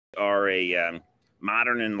Are a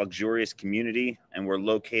modern and luxurious community, and we're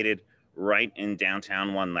located right in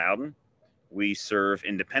downtown One Loudoun. We serve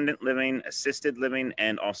independent living, assisted living,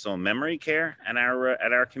 and also memory care at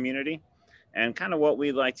our community. And kind of what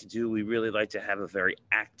we like to do, we really like to have a very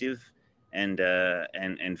active and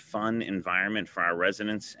fun environment for our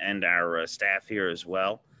residents and our staff here as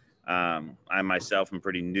well. I myself am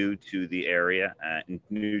pretty new to the area,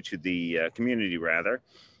 new to the community rather,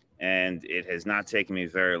 and it has not taken me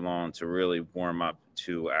very long to really warm up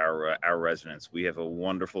to our residents. We have a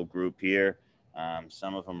wonderful group here.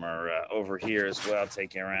 Some of them are over here as well,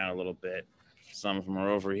 taking around a little bit. Some of them are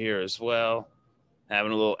over here as well,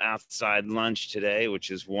 having a little outside lunch today,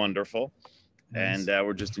 which is wonderful. Nice. And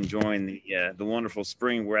we're just enjoying the wonderful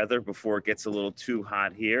spring weather before it gets a little too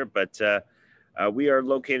hot here. But we are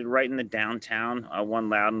located right in the downtown One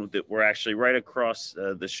Loudoun. We're actually right across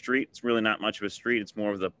the street. It's really not much of a street. It's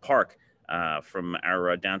more of the park from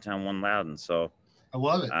our downtown One Loudoun. So I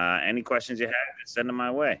love it. Any questions you have, send them my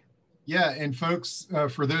way. Yeah, and folks,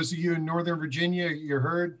 for those of you in Northern Virginia, you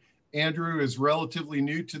heard Andrew is relatively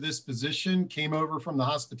new to this position, came over from the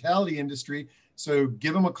hospitality industry. So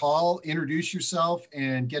give him a call, introduce yourself,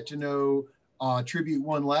 and get to know Tribute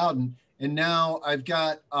One Loudoun. And now I've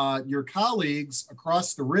got your colleagues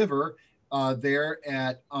across the river there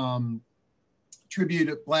at Tribute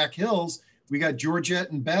at Black Hills. We got Georgette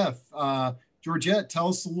and Beth. Georgette, tell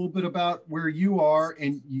us a little bit about where you are,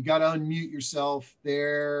 and you got to unmute yourself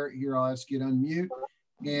there. Here, I'll ask you to unmute.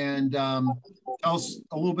 And tell us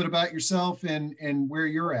a little bit about yourself and where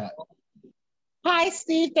you're at. Hi,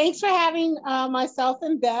 Steve. Thanks for having myself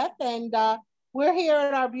and Beth. And we're here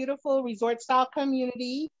at our beautiful resort-style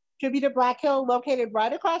community, Tribute to Black Hill, located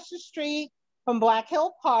right across the street from Black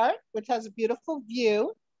Hill Park, which has a beautiful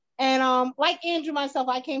view. And like Andrew, myself,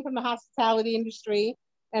 I came from the hospitality industry,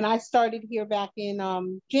 and I started here back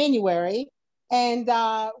in January. And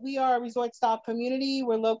we are a resort-style community.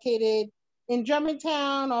 We're located in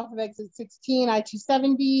Germantown off of exit 16,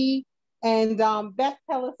 I-270. And Beth,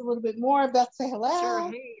 tell us a little bit more. Beth, say hello.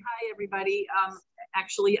 Sure. Hey, hi, everybody.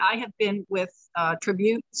 Actually, I have been with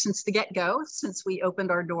Tribute since the get-go, since we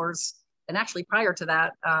opened our doors. And actually, prior to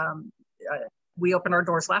that, we opened our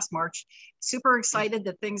doors last March. Super excited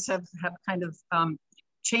that things have kind of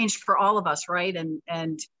changed for all of us, right?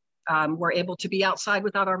 And we're able to be outside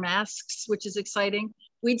without our masks, which is exciting.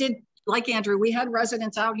 We did, like Andrew, we had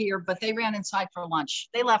residents out here, but they ran inside for lunch.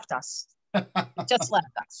 They left us. Just left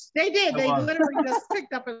us. They did. They literally just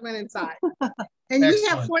picked up and went inside. And you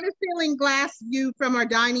have floor-to-ceiling glass view from our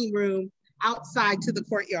dining room outside to the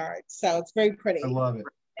courtyard. So it's very pretty. I love it.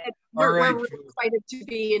 We're really excited to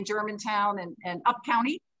be in Germantown and Up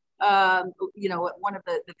County. You know, one of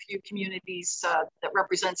the few communities that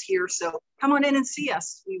represents here. So come on in and see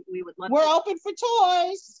us. We would love We're open for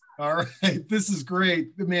toys. All right. This is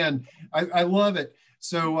great. Man, I love it.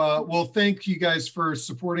 So, well, thank you guys for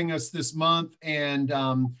supporting us this month. And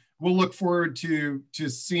we'll look forward to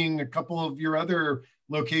seeing a couple of your other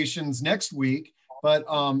locations next week. But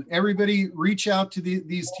everybody reach out to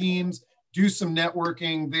these teams, do some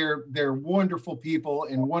networking. They're wonderful people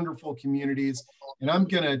in wonderful communities. And I'm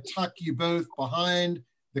going to tuck you both behind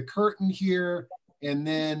the curtain here. And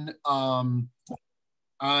then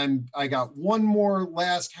I got one more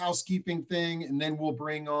last housekeeping thing, and then we'll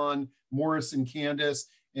bring on Morris and Kandace.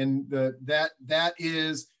 And that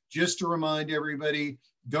is just to remind everybody,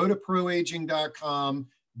 go to proaging.com.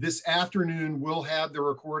 This afternoon, we'll have the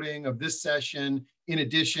recording of this session. In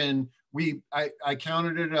addition, I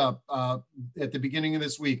counted it up at the beginning of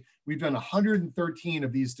this week. We've done 113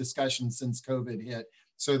 of these discussions since COVID hit.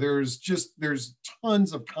 So there's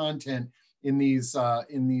tons of content in these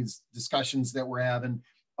discussions that we're having.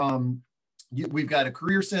 We've got a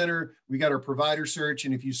career center, we got our provider search,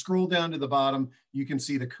 and if you scroll down to the bottom, you can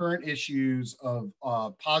see the current issues of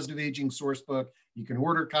Positive Aging Sourcebook. You can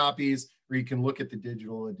order copies, or you can look at the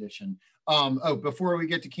digital edition. Before we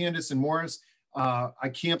get to Kandace and Morris, I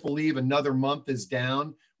can't believe another month is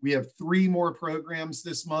down. We have 3 more programs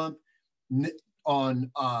this month.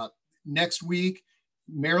 On next week,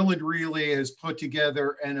 Maryland Relay has put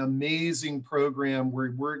together an amazing program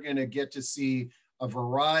where we're going to get to see a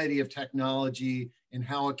variety of technology and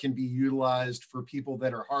how it can be utilized for people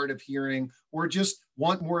that are hard of hearing or just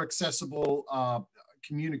want more accessible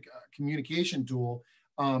communication tool.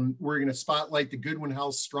 We're going to spotlight the Goodwin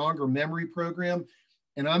Health Stronger Memory Program.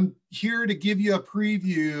 And I'm here to give you a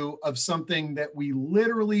preview of something that we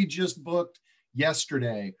literally just booked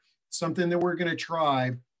yesterday. Something that we're going to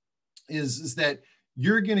try is that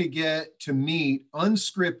you're going to get to meet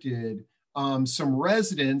unscripted some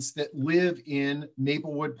residents that live in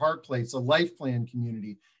Maplewood Park Place, a life plan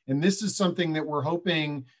community. And this is something that we're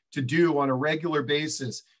hoping to do on a regular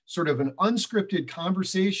basis, sort of an unscripted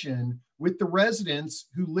conversation with the residents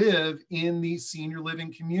who live in these senior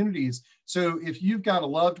living communities. So if you've got a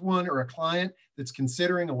loved one or a client that's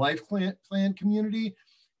considering a life plan community,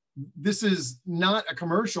 this is not a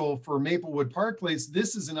commercial for Maplewood Park Place.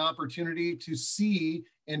 This is an opportunity to see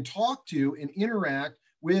and talk to and interact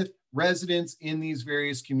with residents in these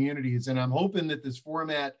various communities. And I'm hoping that this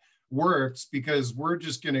format works, because we're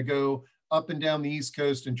just going to go up and down the East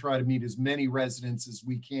Coast and try to meet as many residents as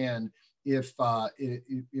we can if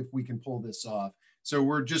we can pull this off. So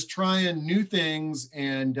we're just trying new things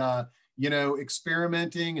and you know,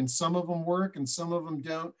 experimenting, and some of them work and some of them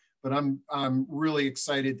don't. But I'm really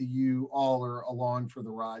excited that you all are along for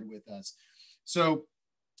the ride with us. So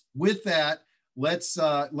with that, let's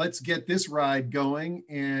get this ride going.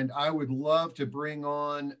 And I would love to bring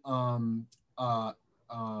on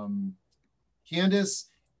Kandace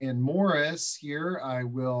and Morris here. I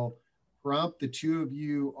will prompt the two of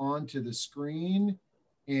you onto the screen,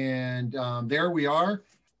 and there we are.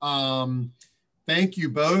 Thank you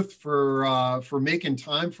both for making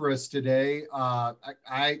time for us today.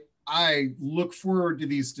 I look forward to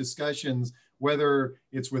these discussions, whether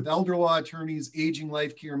it's with elder law attorneys, aging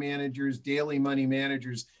life care managers, daily money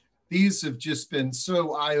managers. These have just been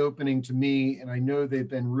so eye-opening to me, and I know they've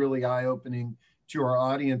been really eye-opening to our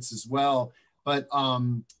audience as well. But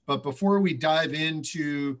before we dive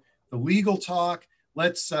into the legal talk,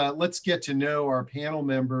 let's get to know our panel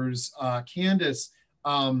members. Kandace,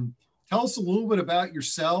 tell us a little bit about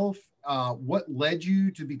yourself, what led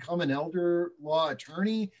you to become an elder law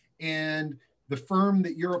attorney, and the firm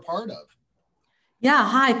that you're a part of. Yeah,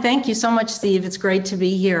 hi, thank you so much, Steve. It's great to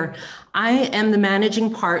be here. I am the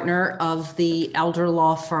managing partner of the elder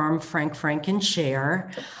law firm, Frank and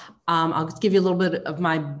Scherr. I'll give you a little bit of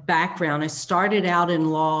my background. I started out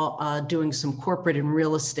in law doing some corporate and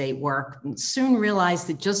real estate work, and soon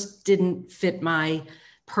realized it just didn't fit my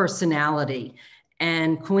personality.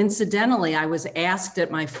 And coincidentally, I was asked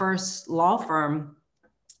at my first law firm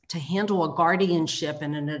to handle a guardianship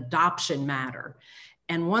and an adoption matter.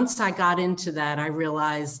 And once I got into that, I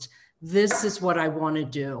realized this is what I want to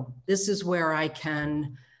do. This is where I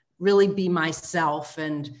can really be myself,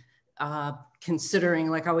 and considering,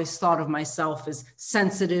 like, I always thought of myself as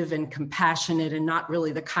sensitive and compassionate, and not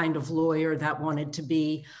really the kind of lawyer that wanted to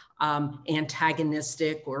be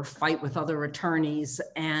antagonistic or fight with other attorneys.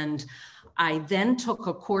 And I then took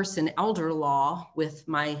a course in elder law with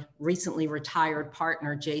my recently retired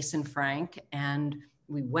partner, Jason Frank, and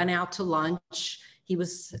we went out to lunch. He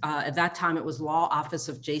was, at that time, it was Law Office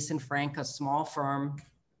of Jason Frank, a small firm.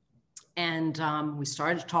 And we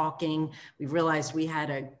started talking. We realized we had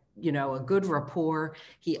a good rapport.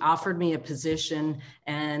 He offered me a position,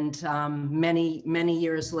 and many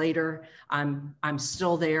years later, I'm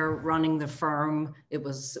still there running the firm.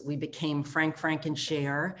 We became Frank and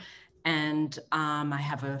Scherr. And I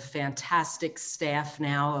have a fantastic staff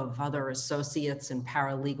now of other associates and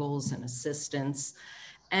paralegals and assistants.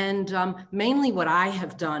 And mainly what I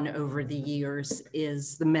have done over the years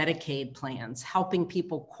is the Medicaid plans, helping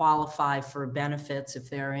people qualify for benefits if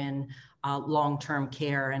they're in long-term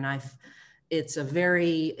care. And it's a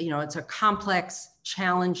very, it's a complex,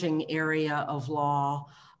 challenging area of law.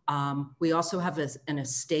 We also have an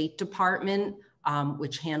estate department,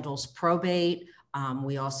 which handles probate.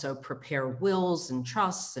 We also prepare wills and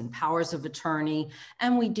trusts and powers of attorney,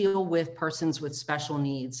 and we deal with persons with special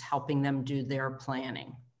needs, helping them do their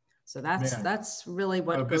planning. So that's really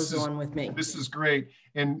what goes on with me. This is great.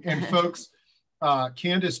 And folks,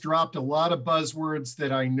 Kandace dropped a lot of buzzwords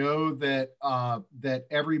that I know that that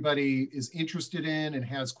everybody is interested in and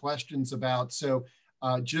has questions about. So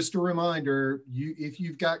just a reminder, if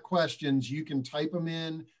you've got questions, you can type them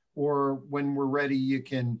in, or when we're ready, you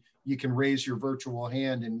can raise your virtual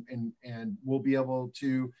hand, and we'll be able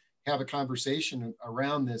to have a conversation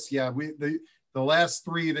around this. Yeah, the last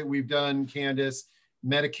three that we've done, Kandace,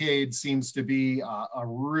 Medicaid seems to be a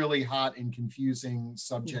really hot and confusing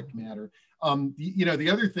subject matter. The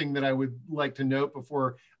other thing that I would like to note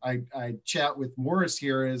before I chat with Morris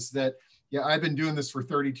here is that, yeah, I've been doing this for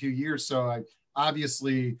 32 years, so I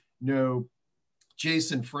obviously know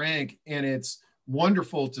Jason Frank, and it's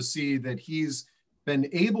wonderful to see that he's been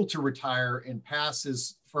able to retire and pass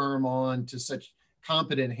his firm on to such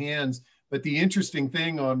competent hands. But the interesting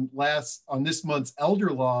thing on this month's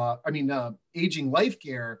aging life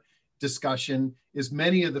care discussion is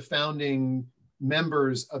many of the founding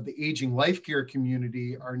members of the aging life care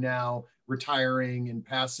community are now retiring and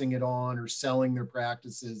passing it on or selling their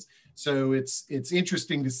practices. So it's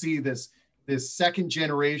interesting to see this second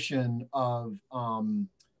generation of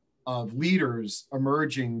of leaders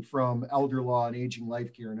emerging from elder law and aging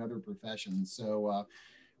life care and other professions.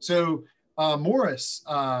 So Morris,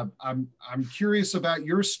 I'm curious about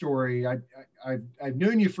your story. I've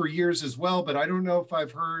known you for years as well, but I don't know if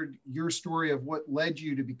I've heard your story of what led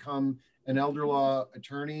you to become an elder law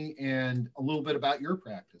attorney and a little bit about your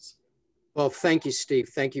practice. Well, thank you, Steve.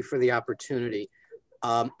 Thank you for the opportunity.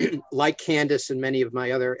 Like Kandace and many of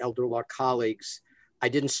my other elder law colleagues, I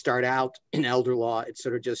didn't start out in elder law. It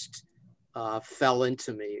sort of just fell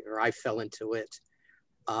into me, or I fell into it.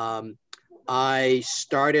 I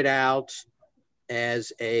started out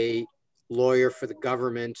as a lawyer for the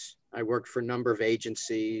government. I worked for a number of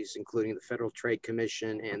agencies, including the Federal Trade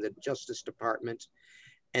Commission and the Justice Department,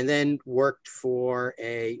 and then worked for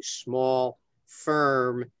a small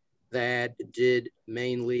firm that did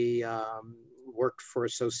mainly worked for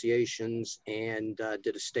associations and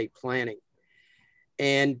did estate planning.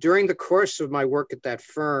 And during the course of my work at that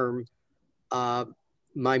firm,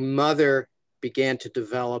 my mother began to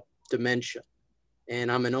develop dementia. And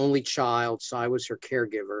I'm an only child, so I was her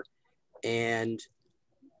caregiver. And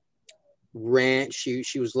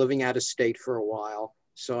she was living out of state for a while.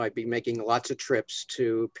 So I'd be making lots of trips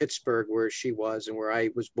to Pittsburgh, where she was and where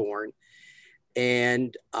I was born.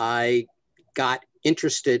 And I got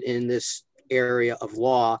interested in this area of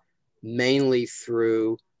law mainly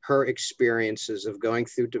through her experiences of going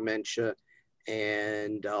through dementia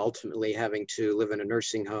and ultimately having to live in a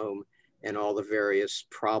nursing home and all the various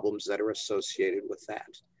problems that are associated with that.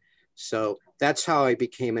 So that's how I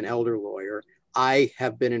became an elder lawyer. I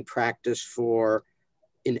have been in practice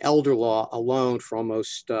in elder law alone for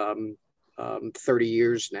almost 30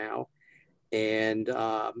 years now. And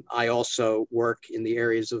I also work in the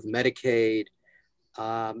areas of Medicaid,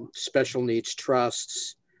 special needs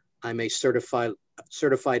trusts. I'm a certified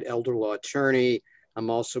elder law attorney.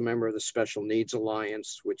 I'm also a member of the Special Needs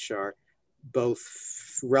Alliance, which are both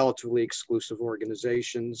relatively exclusive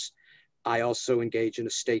organizations. I also engage in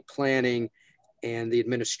estate planning and the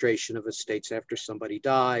administration of estates after somebody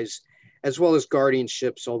dies, as well as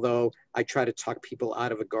guardianships, although I try to talk people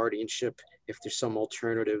out of a guardianship if there's some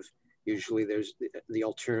alternative. Usually the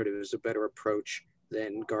alternative is a better approach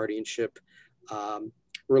than guardianship.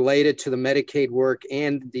 Related to the Medicaid work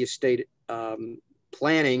and the estate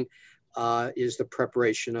planning is the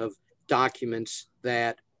preparation of documents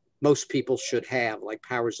that most people should have, like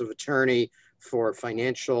powers of attorney for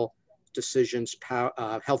financial decisions,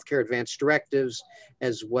 healthcare advance directives,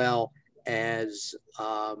 as well as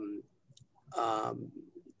a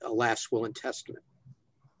last will and testament.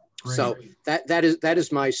 Great. So that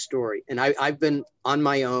is my story. And I've been on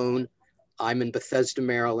my own. I'm in Bethesda,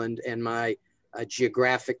 Maryland, and my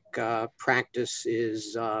geographic practice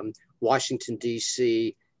is Washington,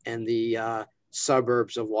 D.C. and the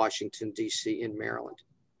suburbs of Washington, D.C. in Maryland.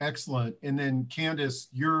 Excellent. And then Kandace,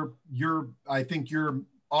 I think your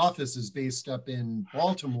office is based up in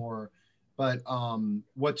Baltimore, but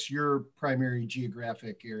what's your primary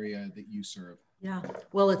geographic area that you serve? Yeah,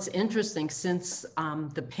 well, it's interesting since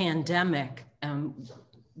the pandemic,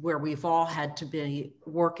 where we've all had to be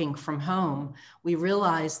working from home, we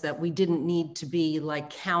realized that we didn't need to be like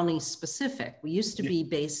county specific. We used to be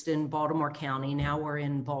based in Baltimore County. Now we're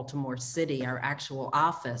in Baltimore City, our actual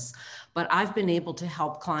office. But I've been able to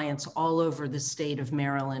help clients all over the state of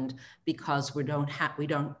Maryland because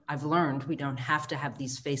I've learned we don't have to have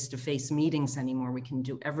these face-to-face meetings anymore. We can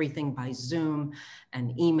do everything by Zoom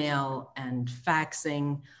and email and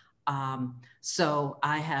faxing. So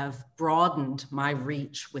I have broadened my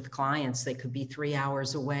reach with clients. They could be 3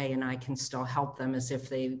 hours away and I can still help them as if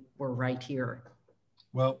they were right here.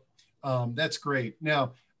 Well, that's great.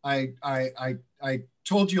 Now, I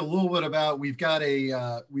told you a little bit about, we've got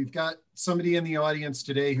somebody in the audience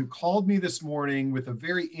today who called me this morning with a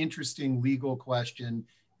very interesting legal question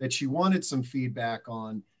that she wanted some feedback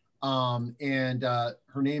on.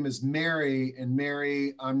 Her name is Mary. And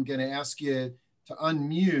Mary, I'm going to ask you to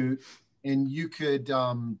unmute, and you could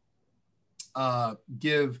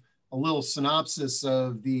give a little synopsis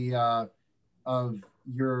of your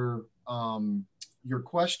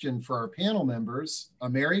question for our panel members.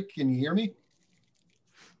 Mary, can you hear me?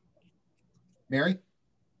 Mary,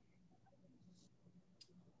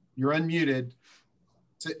 you're unmuted.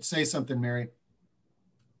 Say something, Mary.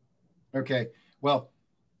 Okay. Well,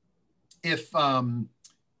 if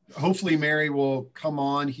hopefully Mary will come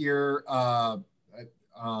on here.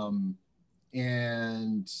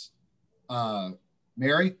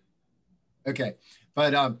 Mary? Okay,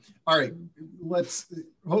 but all right,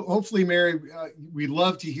 hopefully Mary, we'd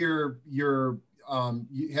love to hear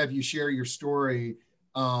have you share your story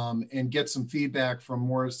and get some feedback from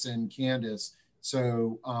Morris and Kandace.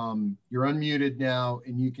 So you're unmuted now,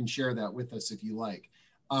 and you can share that with us if you like.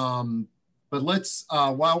 But let's,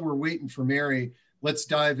 while we're waiting for Mary, let's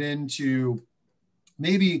dive into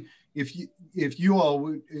maybe if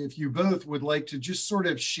you both would like to just sort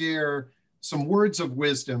of share some words of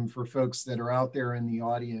wisdom for folks that are out there in the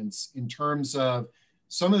audience in terms of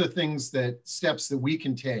some of the steps that we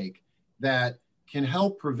can take that can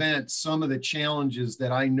help prevent some of the challenges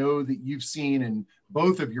that I know that you've seen in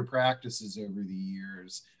both of your practices over the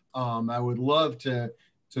years. I would love to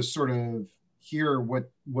sort of hear what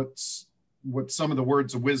some of the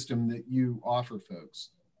words of wisdom that you offer folks.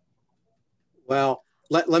 Well,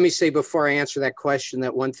 let me say before I answer that question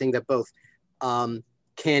that one thing that both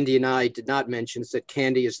Candy and I did not mention is that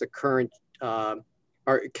Candy is the current,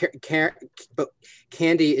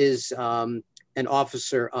 Candy is an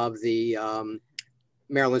officer of the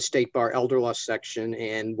Maryland State Bar Elder Law Section,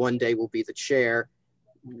 and one day will be the chair,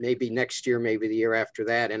 maybe next year, maybe the year after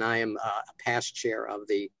that. And I am a past chair of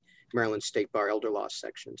the Maryland State Bar Elder Law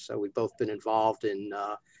Section. So we've both been involved in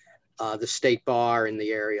the State Bar in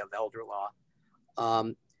the area of elder law.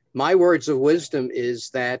 My words of wisdom is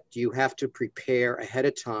that you have to prepare ahead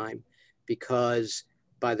of time, because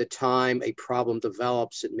by the time a problem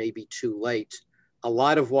develops, it may be too late. A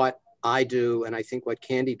lot of what I do, and I think what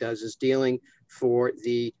Candy does, is dealing for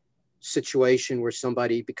the situation where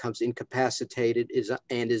somebody becomes incapacitated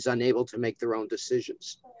and is unable to make their own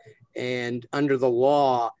decisions. And under the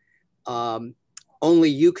law, only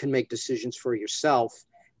you can make decisions for yourself.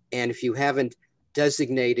 And if you haven't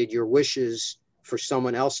designated your wishes for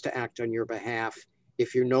someone else to act on your behalf,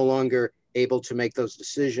 if you're no longer able to make those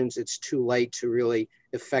decisions, it's too late to really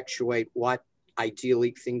effectuate what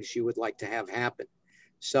ideally things you would like to have happen.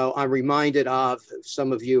 So I'm reminded of,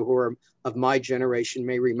 some of you who are of my generation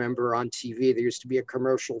may remember on TV, there used to be a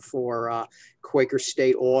commercial for Quaker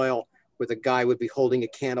State Oil, where the guy would be holding a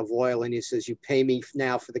can of oil and he says, "You pay me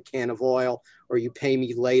now for the can of oil, or you pay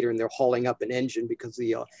me later." And they're hauling up an engine because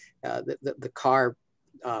the car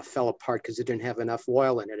fell apart because it didn't have enough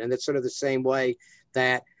oil in it. And it's sort of the same way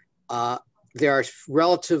that there are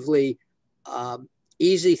relatively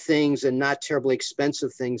easy things and not terribly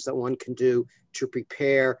expensive things that one can do to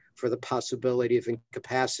prepare for the possibility of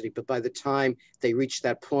incapacity. But by the time they reach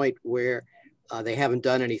that point where they haven't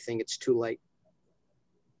done anything, it's too late.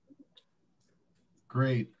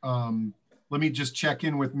 Great. Let me just check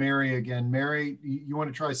in with Mary again. Mary, you want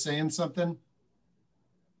to try saying something?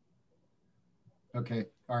 Okay.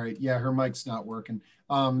 All right. Yeah, her mic's not working.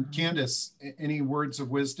 Kandace, any words of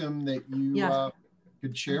wisdom that you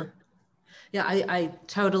could share? Yeah, I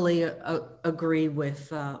totally agree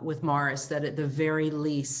with Morris that at the very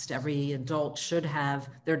least, every adult should have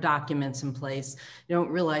their documents in place. You don't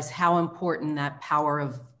realize how important that power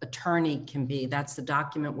of attorney can be. That's the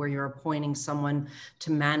document where you're appointing someone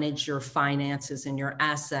to manage your finances and your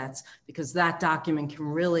assets, because that document can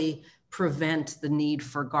really prevent the need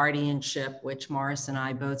for guardianship, which Morris and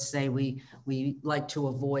I both say we like to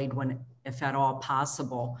avoid when, if at all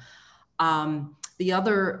possible. The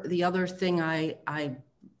other thing I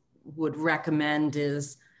would recommend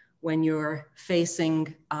is when you're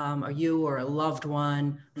facing, or you or a loved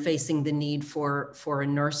one facing the need for a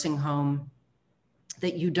nursing home,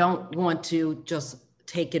 that you don't want to just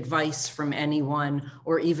take advice from anyone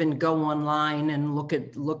or even go online and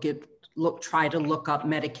try to look up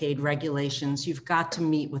Medicaid regulations. You've got to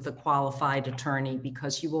meet with a qualified attorney,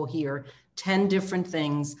 because you will hear 10 different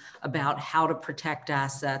things about how to protect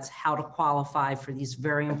assets, how to qualify for these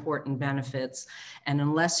very important benefits. And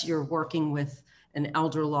unless you're working with an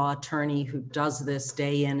elder law attorney who does this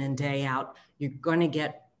day in and day out, you're going to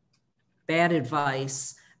get bad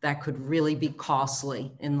advice that could really be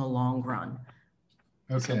costly in the long run.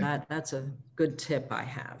 Okay. So that's a good tip I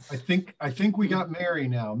have. I think we got Mary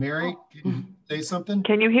now. Mary, can you say something?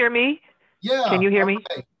 Can you hear me? Yeah. Can you hear me?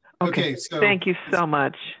 Right. Okay, so thank you so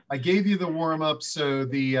much. I gave you the warm up. So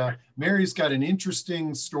Mary's got an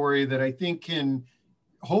interesting story that I think can,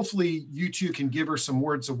 hopefully you two can give her some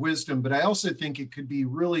words of wisdom, but I also think it could be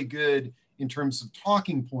really good in terms of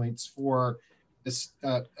talking points for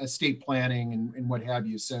estate planning and what have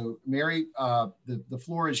you. So Mary, the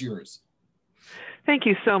floor is yours. Thank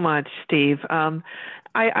you so much, Steve.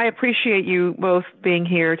 I appreciate you both being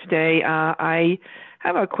here today. I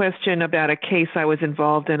have a question about a case I was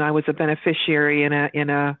involved in. I was a beneficiary in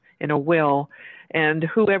a will, and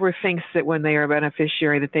whoever thinks that when they are a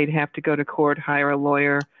beneficiary that they'd have to go to court, hire a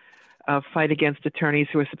lawyer, fight against attorneys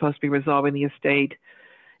who are supposed to be resolving the estate.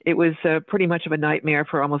 It was pretty much of a nightmare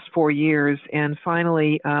for almost 4 years. And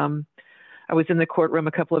finally, I was in the courtroom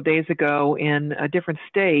a couple of days ago in a different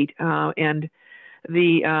state, and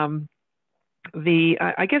the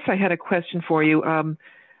I guess I had a question for you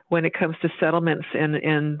when it comes to settlements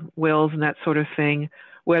and wills and that sort of thing,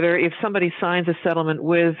 whether if somebody signs a settlement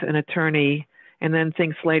with an attorney and then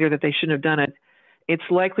thinks later that they shouldn't have done it, it's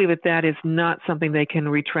likely that that is not something they can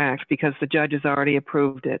retract because the judge has already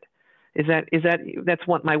approved it. That's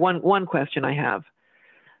my one question I have,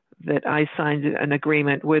 that I signed an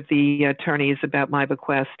agreement with the attorneys about my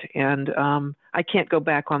bequest, and I can't go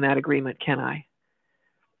back on that agreement, can I?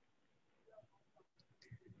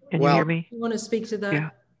 Can you hear me? You want to speak to that? Yeah.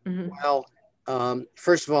 Mm-hmm. Well,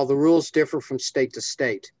 first of all, the rules differ from state to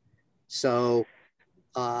state. So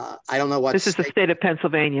I don't know what this is the state of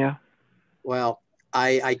Pennsylvania. Well,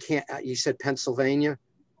 I can't, you said Pennsylvania?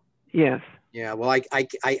 Yes. Yeah, well,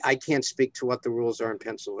 I can't speak to what the rules are in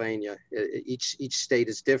Pennsylvania. Each state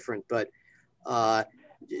is different, but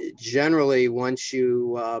generally, once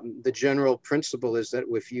you, the general principle is that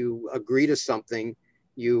if you agree to something,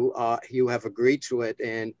 you have agreed to it,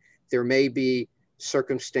 and there may be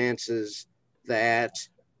circumstances that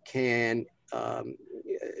can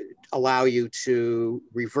allow you to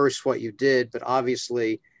reverse what you did, but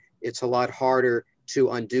obviously, it's a lot harder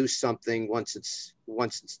to undo something once it's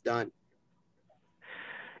done.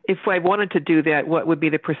 If I wanted to do that, what would be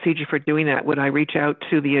the procedure for doing that? Would I reach out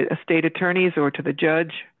to the estate attorneys or to the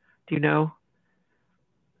judge? Do you know?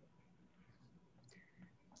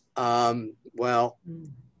 Well,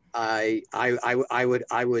 I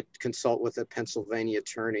would consult with a Pennsylvania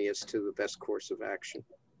attorney as to the best course of action.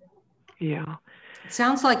 Yeah. It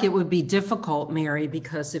sounds like it would be difficult, Mary,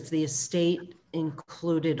 because if the estate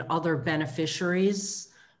included other beneficiaries,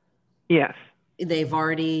 yes, they've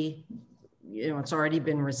already, it's already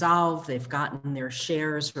been resolved. They've gotten their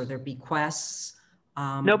shares or their bequests.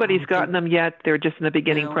 Nobody's gotten them yet. They're just in the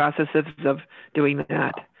beginning processes of doing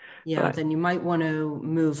that. Yeah, but then you might want to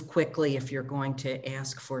move quickly if you're going to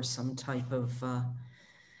ask for some type of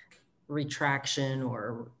retraction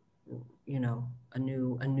or, a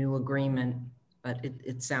new agreement. But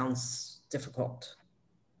it sounds difficult.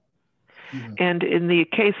 And in the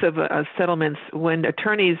case of settlements, when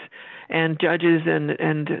attorneys and judges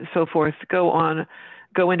and so forth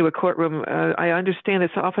go into a courtroom, I understand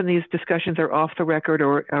that often these discussions are off the record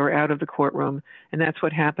or out of the courtroom. And that's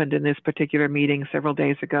what happened in this particular meeting several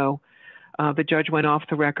days ago. The judge went off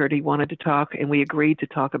the record. He wanted to talk, and we agreed to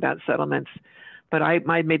talk about settlements. But I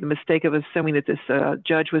made the mistake of assuming that this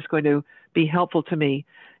judge was going to be helpful to me.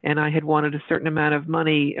 And I had wanted a certain amount of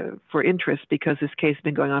money for interest because this case had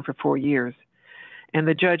been going on for 4 years. And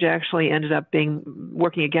the judge actually ended up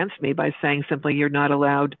working against me by saying simply, you're not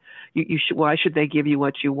allowed, why should they give you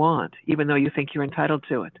what you want, even though you think you're entitled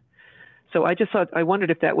to it? So I wondered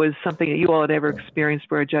if that was something that you all had ever experienced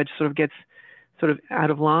where a judge sort of gets sort of out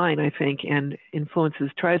of line, I think, and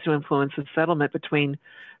tries to influence a settlement between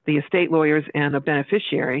the estate lawyers and a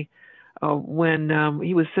beneficiary when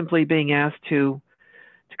he was simply being asked to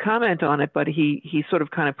comment on it, but he sort of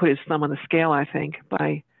kind of put his thumb on the scale, I think,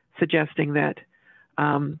 by suggesting that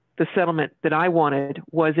the settlement that I wanted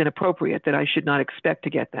was inappropriate, that I should not expect to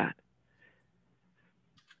get that.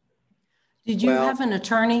 Did you have an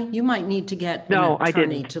attorney? You might need to get an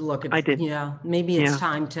attorney to look at. I didn't. Yeah, maybe it's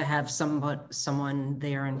time to have someone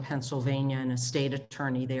there in Pennsylvania, an estate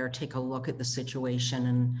attorney there, take a look at the situation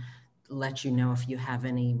and let you know if you have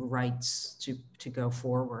any rights to go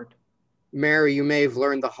forward. Mary, you may have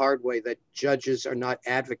learned the hard way that judges are not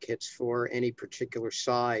advocates for any particular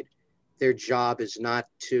side. Their job is not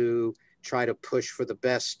to try to push for the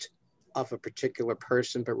best of a particular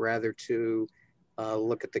person, but rather to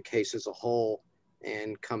look at the case as a whole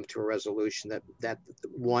and come to a resolution that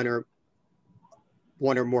one or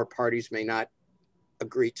more parties may not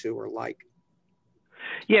agree to or like.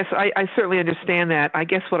 Yes, I certainly understand that. I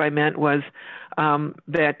guess what I meant was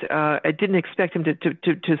that I didn't expect him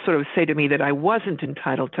to sort of say to me that I wasn't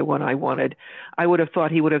entitled to what I wanted. I would have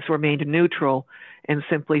thought he would have remained neutral and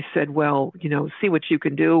simply said, well, see what you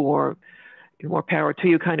can do, or more power to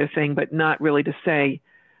you kind of thing, but not really to say,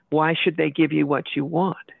 why should they give you what you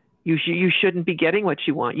want? You shouldn't be getting what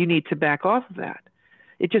you want. You need to back off of that.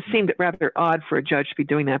 It just seemed rather odd for a judge to be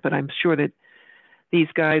doing that, but I'm sure that these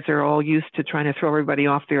guys are all used to trying to throw everybody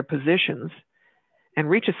off their positions and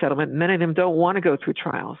reach a settlement. Many of them don't want to go through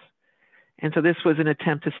trials. And so this was an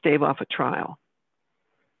attempt to stave off a trial.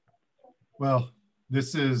 Well,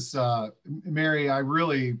 this is, Mary, I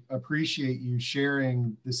really appreciate you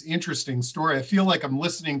sharing this interesting story. I feel like I'm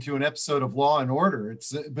listening to an episode of Law and Order.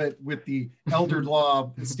 But with the elder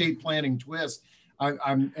law estate planning twist,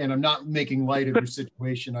 I'm not making light of your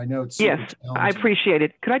situation. I know it's super challenging. I appreciate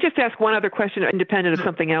it. Could I just ask one other question independent of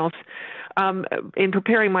something else? In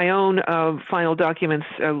preparing my own final documents,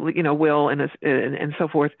 will and so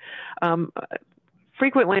forth,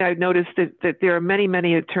 frequently I've noticed that there are many,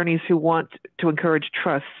 many attorneys who want to encourage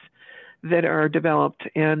trusts that are developed.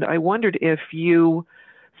 And I wondered if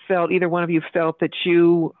either one of you felt that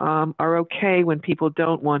you are okay when people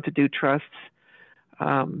don't want to do trusts,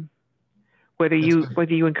 whether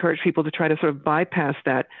you encourage people to try to sort of bypass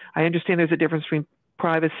that. I understand there's a difference between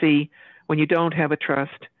privacy when you don't have a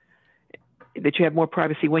trust, that you have more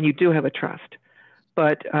privacy when you do have a trust.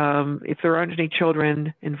 But if there aren't any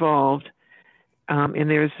children involved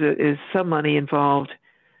and is some money involved,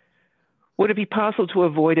 would it be possible to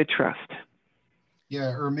avoid a trust?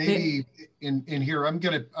 Yeah, or maybe in here, I'm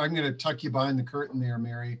gonna tuck you behind the curtain there,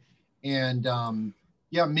 Mary, and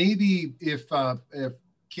yeah, maybe if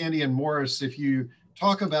Candy and Morris, if you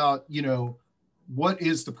talk about what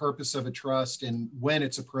is the purpose of a trust and when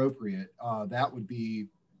it's appropriate, that would be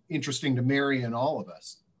interesting to Mary and all of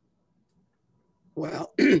us.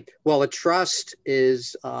 Well, a trust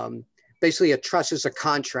is basically a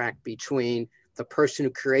contract between the person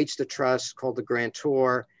who creates the trust, called the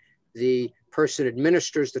grantor, the person who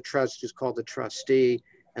administers the trust, who's called the trustee,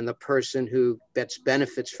 and the person who gets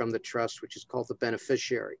benefits from the trust, which is called the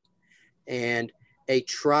beneficiary. And a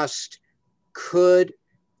trust could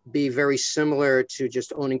be very similar to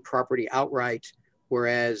just owning property outright,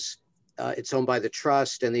 whereas it's owned by the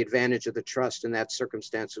trust, and the advantage of the trust in that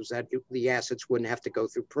circumstance was that the assets wouldn't have to go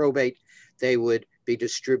through probate. They would be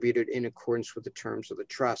distributed in accordance with the terms of the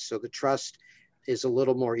trust. So the trust is a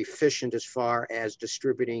little more efficient as far as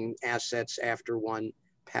distributing assets after one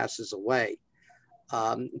passes away.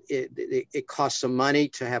 It costs some money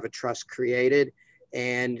to have a trust created,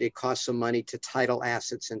 and it costs some money to title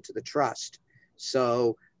assets into the trust.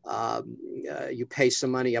 So you pay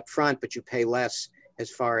some money up front, but you pay less as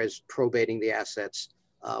far as probating the assets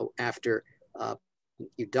after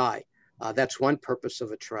you die. That's one purpose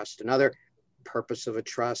of a trust. Another purpose of a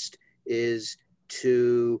trust is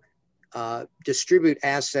to distribute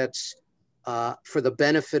assets for the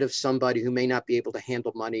benefit of somebody who may not be able to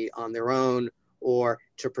handle money on their own, or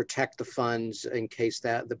to protect the funds in case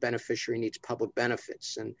that the beneficiary needs public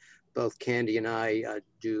benefits. And both Candy and I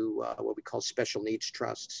do what we call special needs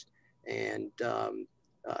trusts. And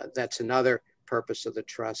that's another purpose of the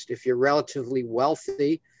trust. If you're relatively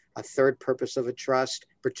wealthy, a third purpose of a trust,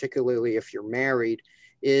 particularly if you're married,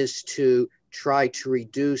 is to try to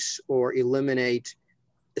reduce or eliminate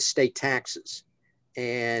estate taxes.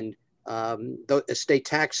 And the estate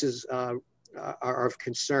taxes are of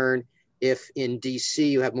concern if in DC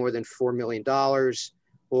you have more than $4 million,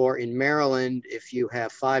 or in Maryland if you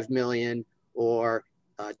have 5 million or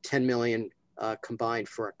 10 million combined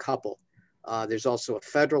for a couple. There's also a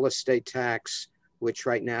federal estate tax, which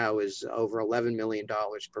right now is over $11 million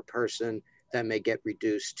per person. That may get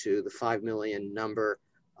reduced to the 5 million number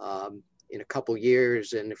in a couple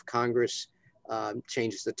years. And if Congress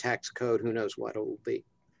changes the tax code, who knows what it will be.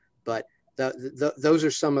 But those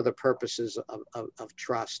are some of the purposes of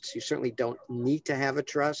trusts. You certainly don't need to have a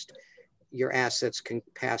trust. Your assets can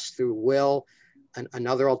pass through will.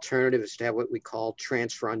 Another alternative is to have what we call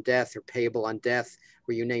transfer on death or payable on death,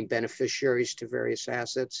 where you name beneficiaries to various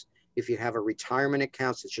assets. If you have a retirement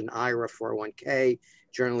account, such as an IRA, 401k,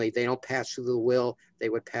 generally they don't pass through the will. They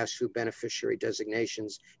would pass through beneficiary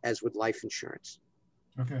designations, as would life insurance.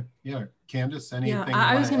 Okay, yeah, Kandace, anything? Yeah,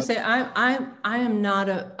 I was going to say, I am not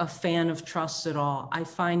a fan of trusts at all. I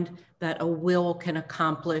find that a will can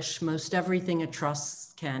accomplish most everything a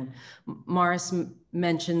trust can. Morris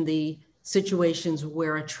mentioned the situations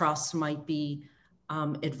where a trust might be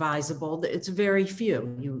advisable. It's very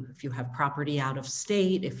few. If you have property out of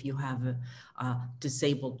state, if you have a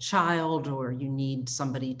disabled child, or you need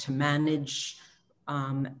somebody to manage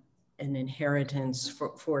an inheritance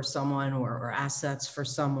for someone, or assets for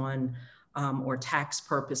someone, or tax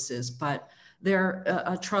purposes. But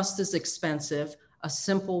a trust is expensive. A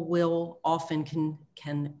simple will often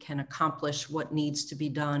can accomplish what needs to be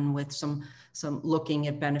done, with some looking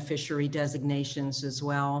at beneficiary designations as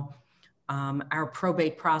well. Our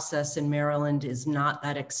probate process in Maryland is not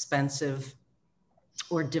that expensive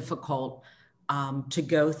or difficult to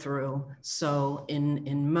go through. So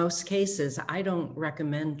in most cases, I don't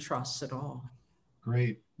recommend trusts at all.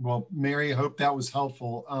 Great. Well, Mary, I hope that was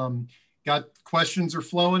helpful. Got questions are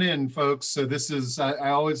flowing in, folks. So this is,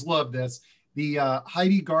 I always love this. The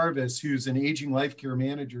Heidi Garvis, who's an aging life care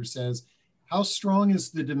manager, says, how strong is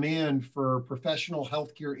the demand for professional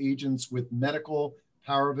healthcare agents with medical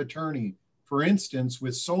power of attorney? For instance,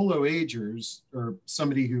 with solo agers, or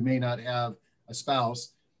somebody who may not have a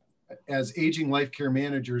spouse, as aging life care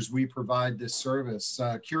managers, we provide this service.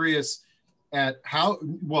 Curious at how,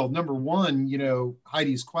 well, number one, you know,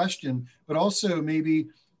 Heidi's question, but also maybe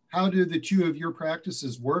how do the two of your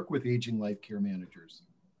practices work with aging life care managers?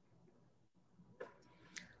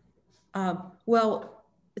 Well,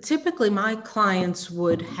 typically my clients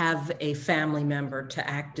would have a family member to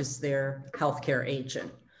act as their healthcare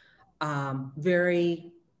agent.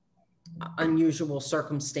 Very unusual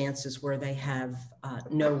circumstances where they have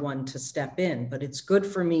no one to step in, but it's good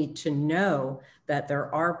for me to know that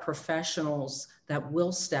there are professionals that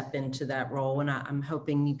will step into that role. And I'm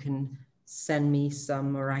hoping you can send me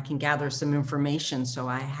some, or I can gather some information so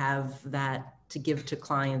I have that to give to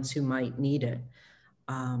clients who might need it.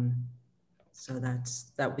 So that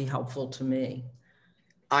would be helpful to me.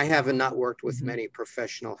 I have not worked with many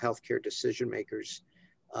professional healthcare decision makers.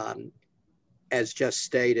 As just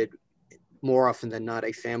stated, more often than not,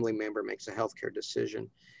 a family member makes a healthcare decision.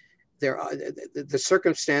 There are the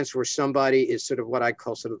circumstance where somebody is sort of what I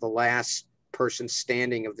call sort of the last person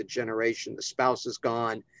standing of the generation. The spouse is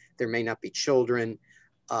gone. There may not be children.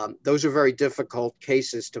 Those are very difficult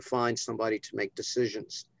cases to find somebody to make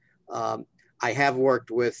decisions. I have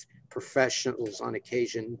worked with professionals on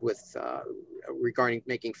occasion with regarding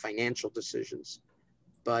making financial decisions,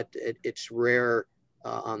 but it's rare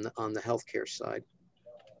on the healthcare side.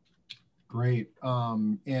 Great.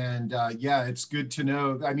 Yeah, it's good to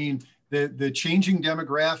know. I mean, the changing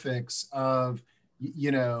demographics of,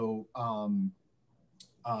 you know,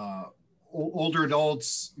 older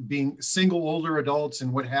adults being single older adults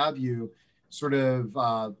and what have you sort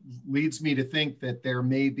of leads me to think that there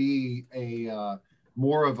may be a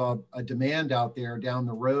more of a demand out there down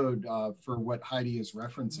the road for what Heidi is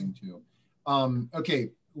referencing to.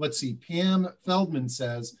 Okay, let's see. Pam Feldman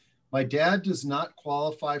says, my dad does not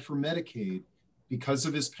qualify for Medicaid because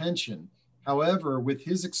of his pension. However, with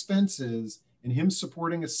his expenses and him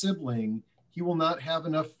supporting a sibling, he will not have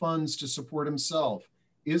enough funds to support himself.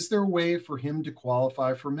 Is there a way for him to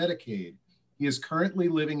qualify for Medicaid? He is currently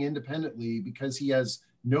living independently because he has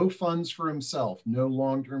no funds for himself, no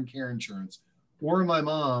long-term care insurance, or my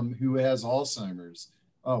mom who has Alzheimer's.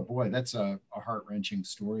 Oh boy, that's a heart-wrenching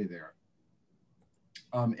story there.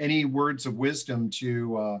 Any words of wisdom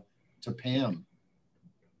to Pam?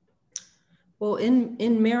 Well,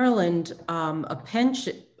 in Maryland, a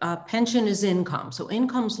pension is income. So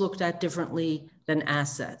income's looked at differently than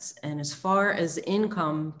assets. And as far as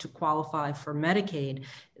income to qualify for Medicaid,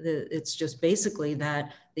 it's just basically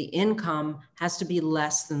that the income has to be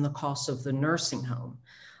less than the cost of the nursing home.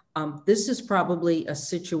 This is probably a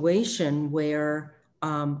situation where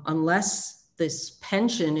unless this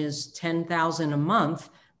pension is $10,000 a month,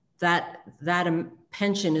 that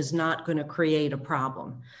pension is not going to create a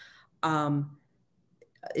problem.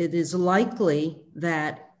 It is likely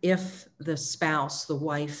that if the spouse, the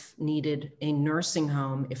wife, needed a nursing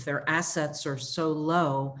home, if their assets are so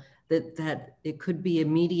low that it could be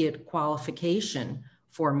immediate qualification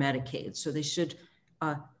for Medicaid. So they should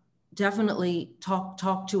definitely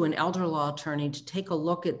talk to an elder law attorney to take a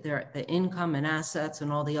look at the income and assets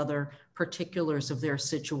and all the other particulars of their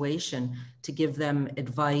situation to give them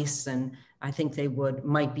advice. And I think they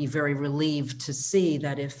might be very relieved to see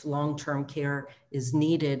that if long-term care is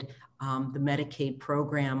needed, the Medicaid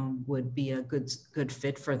program would be a good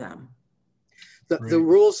fit for them. The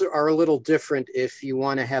rules are a little different if you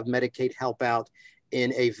want to have Medicaid help out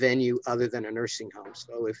in a venue other than a nursing home.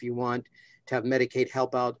 So if you want to have Medicaid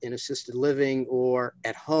help out in assisted living or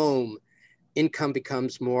at home, income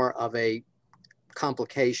becomes more of a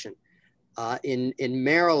complication. In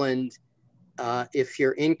Maryland, if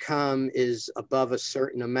your income is above a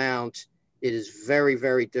certain amount, it is very,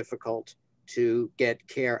 very difficult to get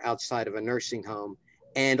care outside of a nursing home.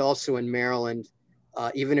 And also in Maryland,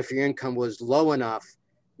 even if your income was low enough,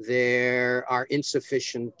 there are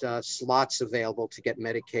insufficient slots available to get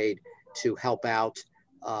Medicaid to help out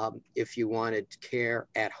if you wanted care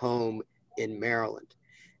at home in Maryland.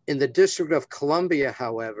 In the District of Columbia,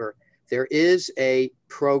 however, there is a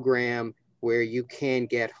program where you can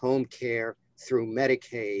get home care through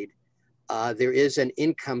Medicaid. There is an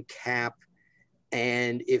income cap,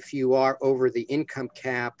 and if you are over the income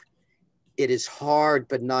cap, it is hard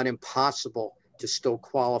but not impossible to still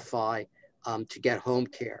qualify to get home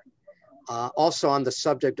care. Also on the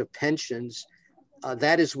subject of pensions,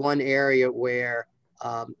 that is one area where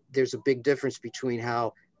there's a big difference between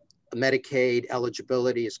how Medicaid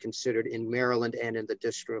eligibility is considered in Maryland and in the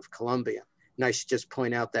District of Columbia. And I should just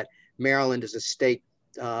point out that Maryland is a state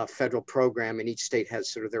federal program, and each state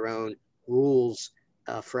has sort of their own rules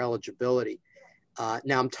for eligibility.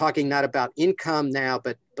 Now I'm talking not about income now,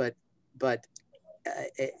 but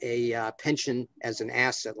a pension as an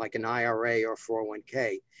asset like an IRA or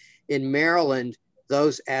 401k. In Maryland,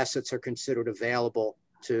 those assets are considered available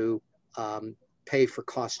to pay for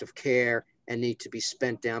cost of care and need to be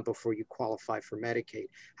spent down before you qualify for Medicaid.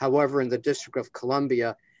 However, in the District of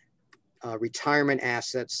Columbia, retirement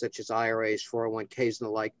assets such as IRAs, 401ks, and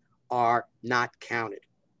the like are not counted.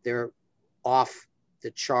 They're off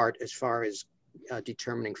the chart as far as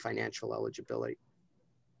determining financial eligibility.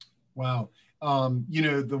 Wow. You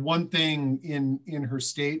know, the one thing in her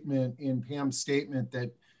statement, in Pam's statement,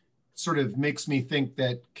 that sort of makes me think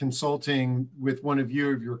that consulting with one of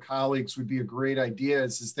your colleagues would be a great idea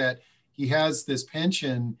is that he has this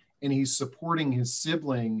pension and he's supporting his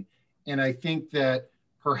sibling. And I think that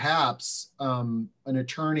perhaps an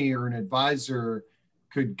attorney or an advisor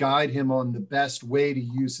could guide him on the best way to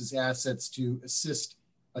use his assets to assist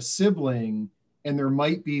a sibling. And there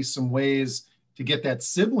might be some ways to get that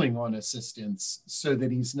sibling on assistance so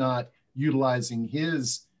that he's not utilizing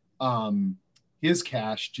his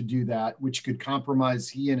cash to do that, which could compromise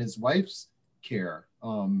he and his wife's care.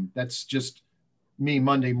 That's just me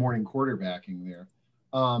Monday morning quarterbacking there.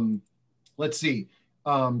 Let's see.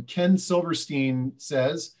 Ken Silverstein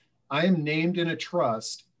says, I am named in a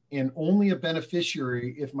trust and only a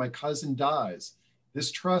beneficiary if my cousin dies.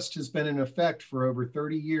 This trust has been in effect for over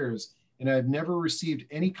 30 years and I've never received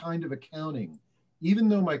any kind of accounting. Even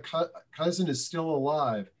though my cousin is still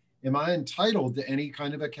alive, am I entitled to any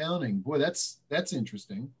kind of accounting? Boy, that's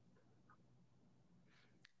interesting.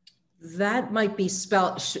 That might be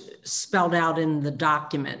spelled out in the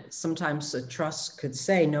document. Sometimes a trust could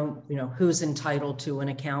say, no, you know, who's entitled to an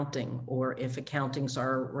accounting or if accountings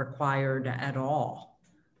are required at all.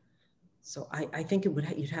 So I think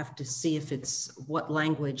you'd have to see if it's what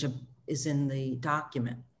language is in the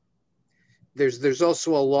document. There's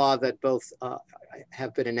also a law that both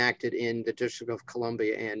have been enacted in the District of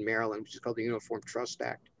Columbia and Maryland, which is called the Uniform Trust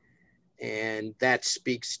Act. And that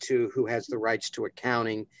speaks to who has the rights to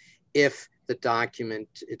accounting if the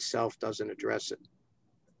document itself doesn't address it.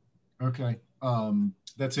 Okay,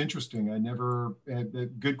 that's interesting.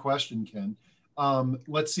 Good question, Ken.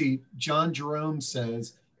 Let's see, John Jerome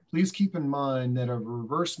says, please keep in mind that a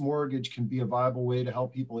reverse mortgage can be a viable way to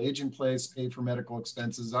help people age in place, pay for medical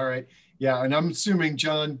expenses. All right. Yeah. And I'm assuming,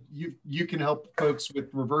 John, you can help folks with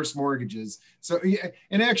reverse mortgages. So, yeah,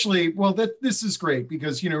 and actually, well, this is great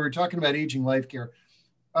because, you know, we're talking about aging life care.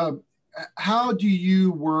 How do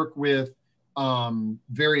you work with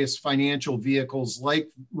various financial vehicles like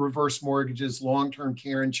reverse mortgages, long-term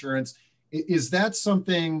care insurance? Is that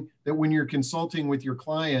something that when you're consulting with your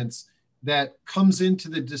clients that comes into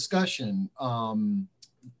the discussion? And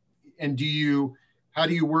how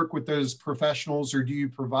do you work with those professionals, or do you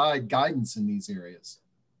provide guidance in these areas?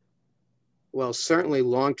 Well, certainly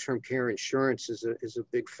long-term care insurance is a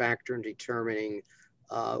big factor in determining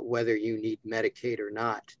whether you need Medicaid or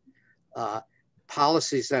not.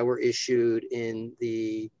 Policies that were issued in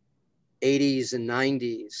the 80s and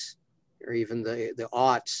 90s, or even the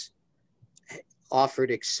aughts,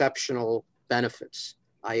 offered exceptional benefits.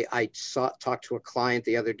 I talked to a client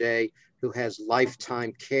the other day who has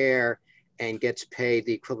lifetime care and gets paid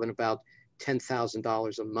the equivalent of about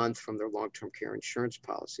 $10,000 a month from their long-term care insurance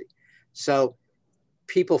policy. So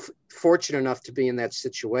people fortunate enough to be in that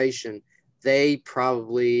situation, they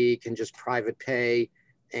probably can just private pay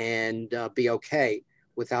and be okay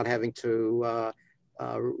without having to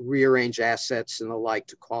rearrange assets and the like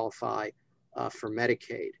to qualify for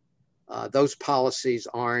Medicaid. Those policies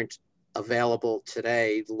aren't available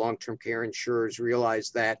today. The long-term care insurers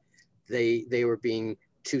realized that they were being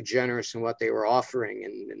too generous in what they were offering,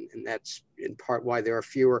 and that's in part why there are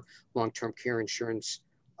fewer long-term care insurance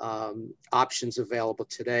options available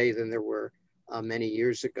today than there were many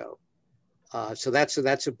years ago. So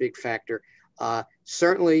that's a big factor.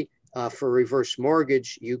 Certainly for a reverse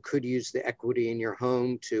mortgage, you could use the equity in your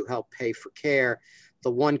home to help pay for care.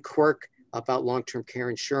 The one quirk about long-term care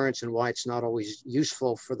insurance and why it's not always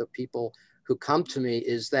useful for the people who come to me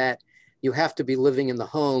is that you have to be living in the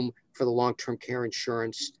home for the long-term care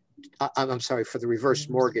insurance, for the reverse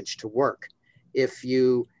mortgage to work. If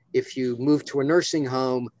you move to a nursing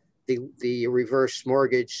home, the reverse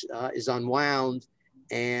mortgage is unwound,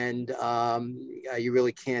 and you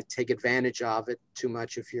really can't take advantage of it too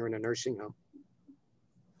much if you're in a nursing home.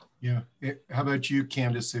 Yeah. How about you,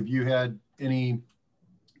 Kandace? Have you had any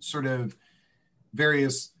sort of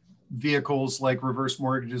various vehicles like reverse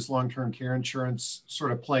mortgages, long-term care insurance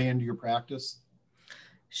sort of play into your practice?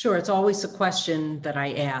 Sure. It's always a question that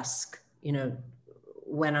I ask, you know,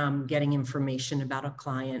 when I'm getting information about a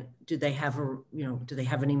client. Do they have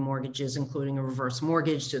any mortgages, including a reverse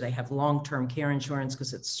mortgage? Do they have long-term care insurance?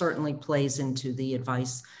 Because it certainly plays into the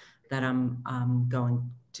advice that I'm going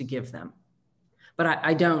to give them. But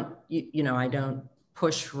I don't, you know, I don't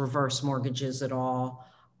push reverse mortgages at all.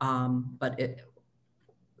 But it,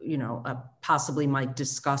 you know, possibly might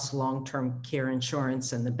discuss long-term care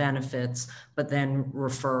insurance and the benefits, but then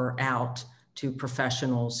refer out to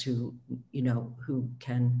professionals who, you know, who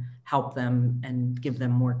can help them and give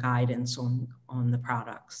them more guidance on the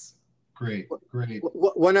products. Great, great.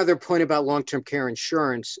 One other point about long-term care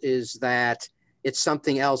insurance is that it's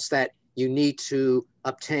something else that you need to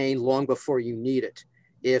obtain long before you need it.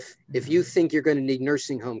 If you think you're going to need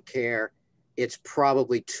nursing home care, it's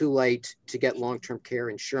probably too late to get long-term care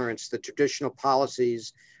insurance. The traditional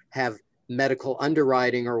policies have medical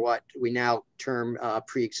underwriting, or what we now term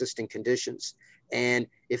pre-existing conditions. And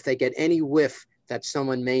if they get any whiff that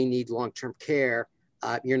someone may need long-term care,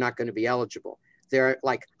 you're not going to be eligible. There are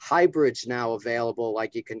like hybrids now available,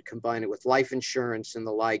 like you can combine it with life insurance and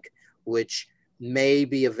the like, which may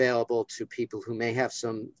be available to people who may have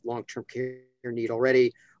some long-term care need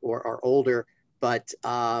already or are older. But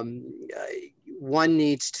one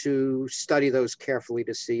needs to study those carefully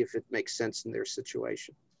to see if it makes sense in their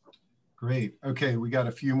situation. Great. Okay, we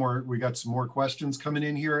got some more questions coming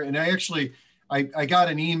in here. And I got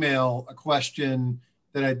an email, a question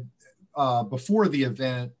that before the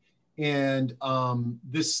event. And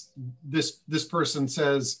this person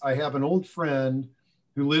says, I have an old friend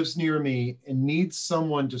who lives near me and needs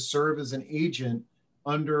someone to serve as an agent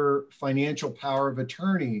under financial power of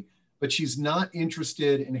attorney, but she's not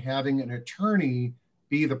interested in having an attorney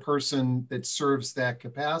be the person that serves that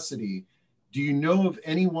capacity. Do you know of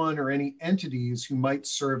anyone or any entities who might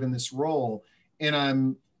serve in this role?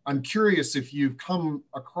 And I'm curious if you've come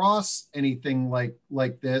across anything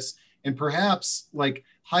like this, and perhaps like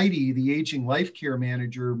Heidi, the aging life care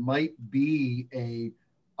manager, might be a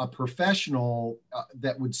professional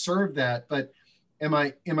that would serve that. But am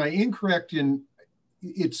I incorrect in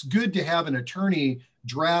it's good to have an attorney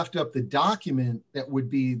draft up the document that would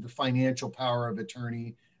be the financial power of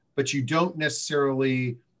attorney, but you don't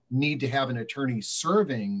necessarily need to have an attorney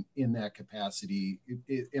serving in that capacity.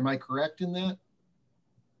 Am I correct in that?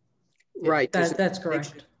 Right. That's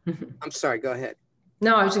correct. I'm sorry, go ahead.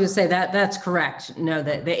 No, I was going to say that's correct. No,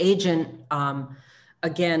 the agent,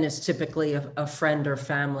 again, is typically a friend or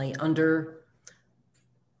family. Under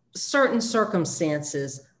certain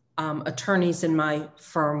circumstances, attorneys in my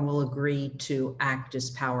firm will agree to act as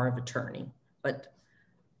power of attorney. But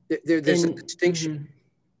there's a distinction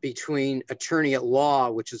between attorney at law,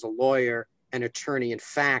 which is a lawyer, and attorney in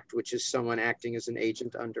fact, which is someone acting as an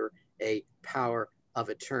agent under a power of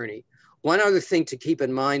attorney. One other thing to keep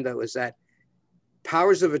in mind, though, is that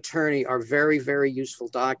powers of attorney are very, very useful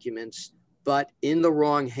documents, but in the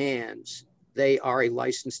wrong hands, they are a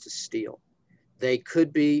license to steal. They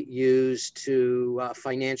could be used to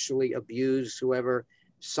financially abuse whoever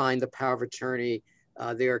signed the power of attorney.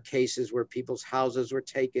 There are cases where people's houses were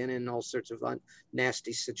taken in all sorts of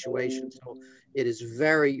nasty situations. So it is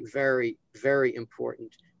very, very, very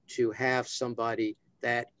important to have somebody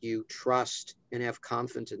that you trust and have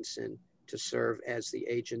confidence in to serve as the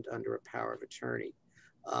agent under a power of attorney.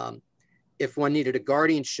 If one needed a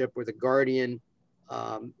guardianship where the guardian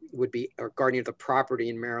would be, or guardian of the property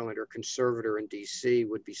in Maryland or conservator in DC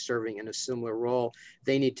would be serving in a similar role,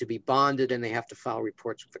 they need to be bonded and they have to file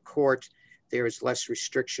reports with the court. There is less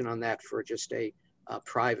restriction on that for just a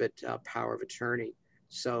private power of attorney.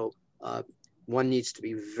 So one needs to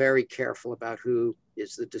be very careful about who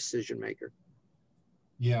is the decision maker.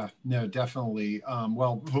 Yeah, no, definitely.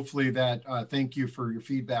 Well, hopefully that, thank you for your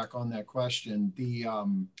feedback on that question.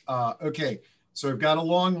 Okay, so I've got a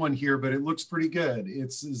long one here, but it looks pretty good.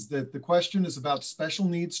 Is that the question is about special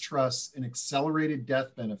needs trusts and accelerated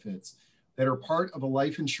death benefits that are part of a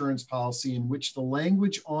life insurance policy in which the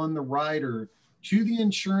language on the rider to the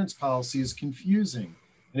insurance policy is confusing.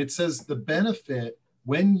 And it says the benefit,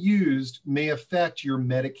 when used, may affect your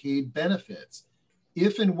Medicaid benefits.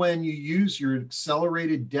 If and when you use your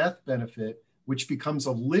accelerated death benefit, which becomes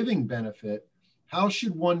a living benefit, how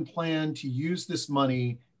should one plan to use this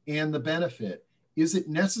money and the benefit? Is it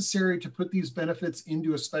necessary to put these benefits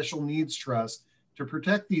into a special needs trust to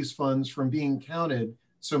protect these funds from being counted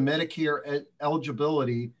so Medicare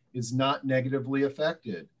eligibility is not negatively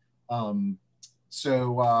affected? I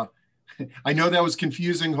know that was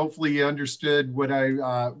confusing. Hopefully you understood what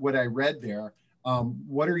I read there.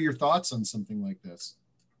 What are your thoughts on something like this?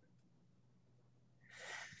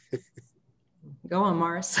 Go on,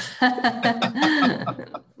 Morris.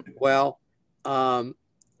 Well,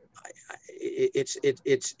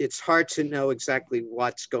 it's hard to know exactly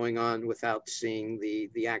what's going on without seeing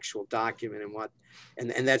the actual document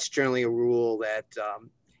and that's generally a rule that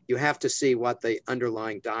you have to see what the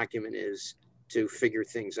underlying document is to figure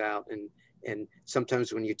things out. And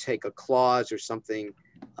sometimes when you take a clause or something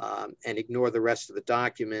and ignore the rest of the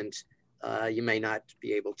document, you may not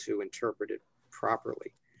be able to interpret it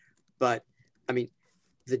properly. But I mean,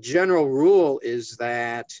 the general rule is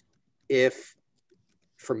that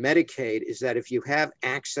for Medicaid, is that if you have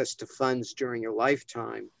access to funds during your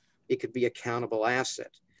lifetime, it could be a countable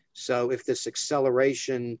asset. So if this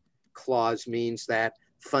acceleration clause means that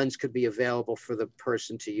funds could be available for the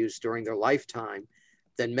person to use during their lifetime,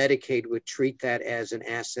 then Medicaid would treat that as an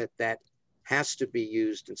asset that has to be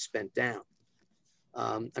used and spent down.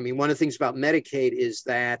 I mean, one of the things about Medicaid is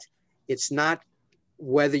that it's not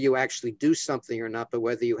whether you actually do something or not, but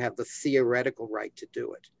whether you have the theoretical right to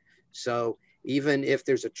do it. So even if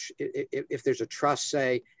there's a trust,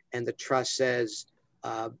 say, and the trust says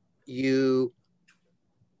you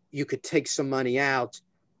could take some money out,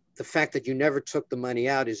 the fact that you never took the money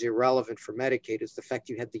out is irrelevant for Medicaid. It's the fact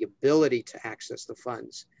you had the ability to access the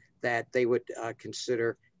funds that they would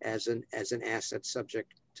consider as an asset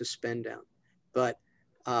subject to spend down. But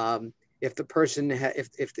if the person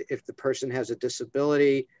has a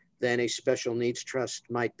disability, then a special needs trust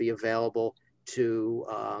might be available to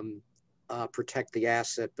protect the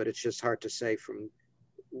asset. But it's just hard to say from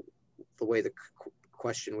the way the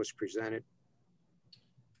question was presented.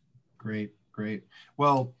 Great, great.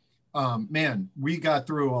 Well, man, we got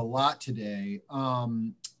through a lot today.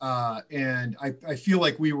 And I feel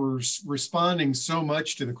like we were responding so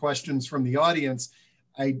much to the questions from the audience.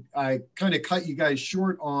 I kind of cut you guys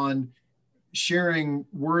short on sharing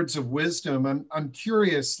words of wisdom. I'm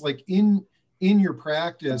curious, like in your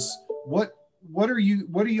practice, what are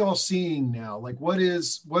you all seeing now? Like what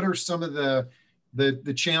are some of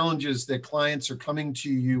the challenges that clients are coming to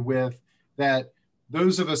you with that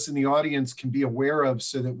those of us in the audience can be aware of,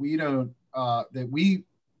 so that we don't that we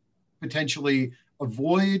potentially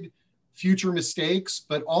avoid future mistakes,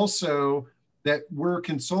 but also that we're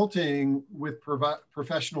consulting with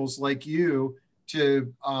professionals like you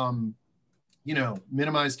to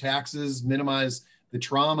minimize taxes, minimize the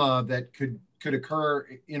trauma that could occur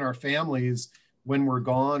in our families when we're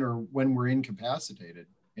gone or when we're incapacitated.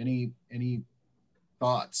 Any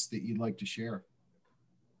thoughts that you'd like to share?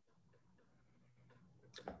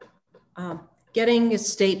 Getting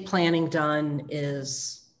estate planning done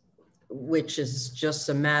which is just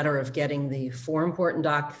a matter of getting the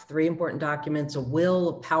three important documents: a will,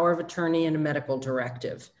 a power of attorney, and a medical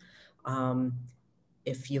directive.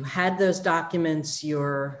 If you had those documents,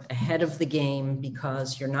 you're ahead of the game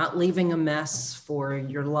because you're not leaving a mess for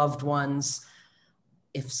your loved ones.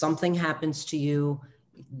 If something happens to you,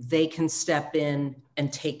 they can step in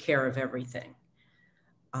and take care of everything.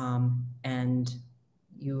 And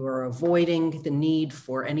you are avoiding the need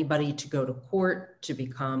for anybody to go to court to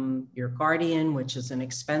become your guardian, which is an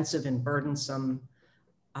expensive and burdensome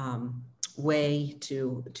way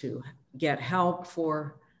to get help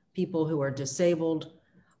for people who are disabled.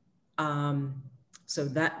 So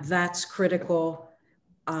that's critical.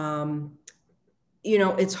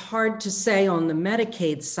 It's hard to say on the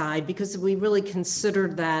Medicaid side because we really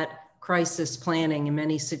considered that crisis planning in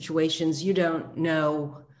many situations. You don't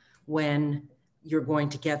know when you're going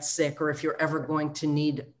to get sick or if you're ever going to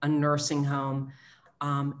need a nursing home.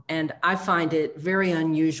 And I find it very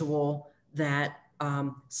unusual that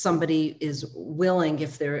somebody is willing,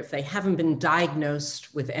 if they haven't been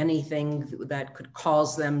diagnosed with anything that could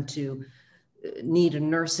cause them to need a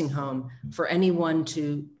nursing home, for anyone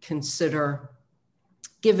to consider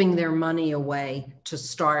giving their money away to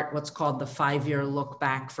start what's called the 5-year look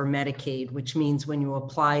back for Medicaid, which means when you're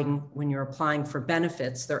applying for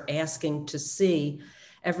benefits, they're asking to see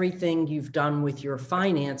everything you've done with your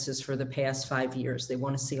finances for the past 5 years. They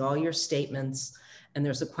want to see all your statements. And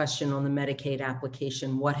there's a question on the Medicaid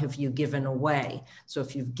application: what have you given away? So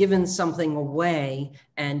if you've given something away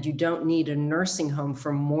and you don't need a nursing home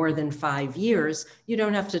for more than 5 years, you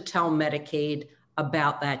don't have to tell Medicaid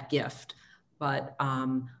about that gift. But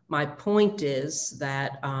my point is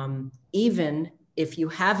that even if you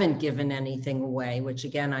haven't given anything away, which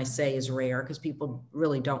again I say is rare because people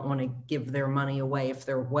really don't want to give their money away if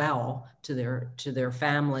they're well to their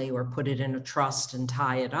family or put it in a trust and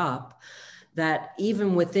tie it up, that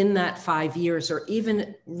even within that 5 years or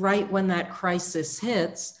even right when that crisis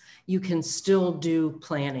hits, you can still do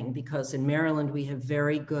planning, because in Maryland we have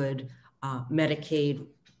very good Medicaid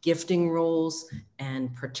gifting rules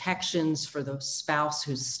and protections for the spouse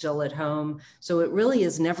who's still at home. So it really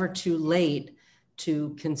is never too late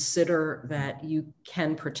to consider that you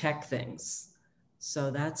can protect things. So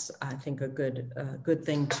that's, I think, a good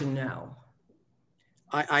thing to know.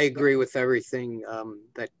 I agree with everything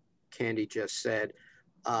that Candy just said.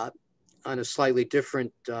 On a slightly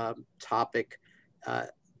different topic,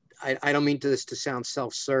 I don't mean this to sound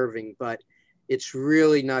self-serving, but it's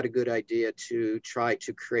really not a good idea to try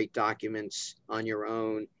to create documents on your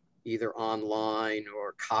own, either online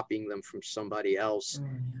or copying them from somebody else.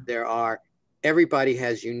 Everybody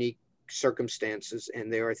has unique circumstances,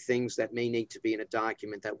 and there are things that may need to be in a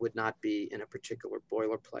document that would not be in a particular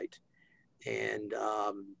boilerplate. And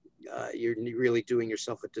you're really doing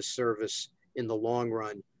yourself a disservice in the long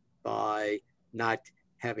run by not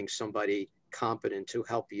having somebody competent to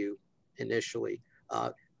help you initially.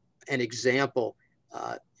 An example,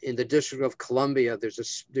 in the District of Columbia,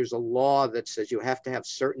 there's a law that says you have to have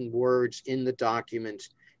certain words in the document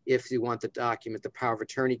if you want the document, the power of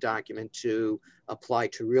attorney document, to apply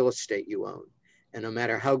to real estate you own. And no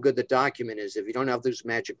matter how good the document is, if you don't have those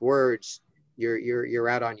magic words, you're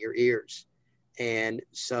out on your ears. And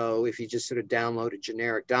so if you just sort of download a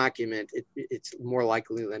generic document, it's more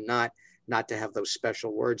likely than not to have those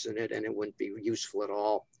special words in it, and it wouldn't be useful at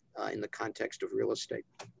all in the context of real estate.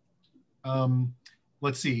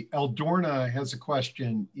 Let's see, Eldorna has a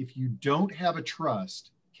question. If you don't have a trust,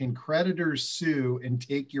 can creditors sue and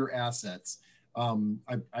take your assets?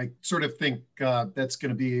 I sort of think that's going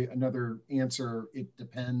to be another answer. It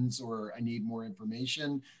depends, or I need more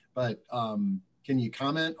information, but can you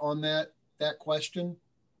comment on that question?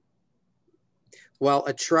 Well,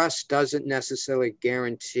 a trust doesn't necessarily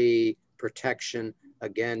guarantee protection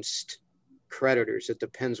against creditors. It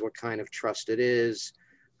depends what kind of trust it is,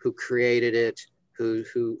 who created it,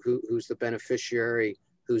 who's the beneficiary,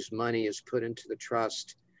 whose money is put into the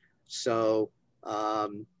trust. So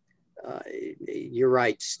you're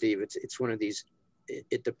right, Steve. It's one of these,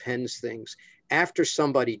 it depends things. After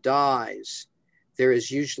somebody dies, there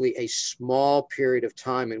is usually a small period of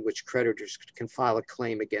time in which creditors can file a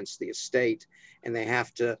claim against the estate, and they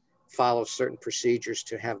have to follow certain procedures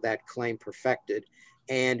to have that claim perfected.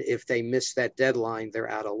 And if they miss that deadline,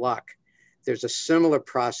 they're out of luck. There's a similar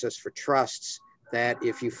process for trusts that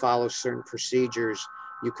if you follow certain procedures,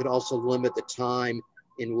 you could also limit the time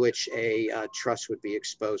in which a trust would be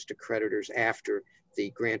exposed to creditors after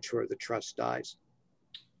the grantor of the trust dies.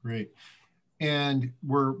 Great. And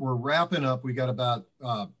we're wrapping up. We got about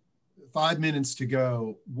 5 minutes to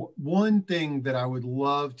go. One thing that I would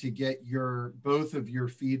love to get both of your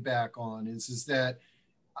feedback on is that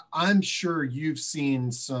I'm sure you've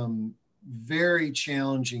seen some very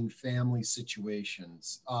challenging family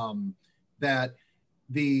situations that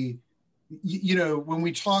when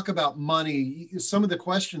we talk about money, some of the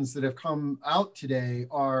questions that have come out today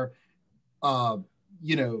are,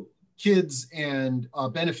 kids and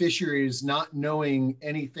beneficiaries not knowing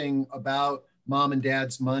anything about mom and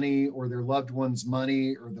dad's money or their loved one's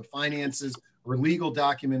money or the finances or legal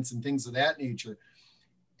documents and things of that nature.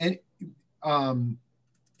 And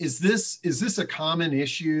is this a common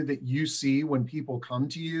issue that you see when people come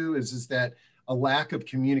to you? Is that a lack of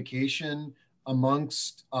communication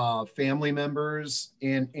amongst family members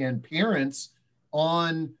and parents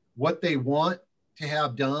on what they want to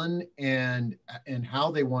have done and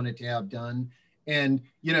how they want it to have done? And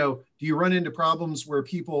do you run into problems where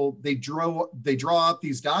people they draw up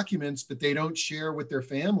these documents, but they don't share with their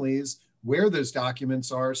families where those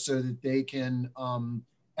documents are so that they can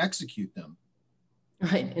execute them?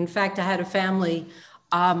 Right. In fact, I had a family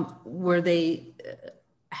where they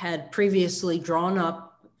had previously drawn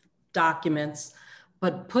up documents,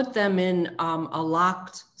 but put them in a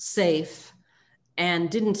locked safe and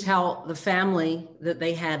didn't tell the family that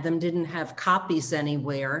they had them, didn't have copies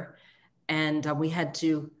anywhere. And we had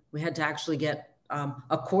to actually get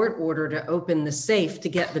a court order to open the safe to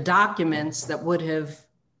get the documents that would have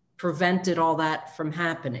prevented all that from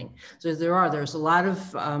happening. So there's a lot of,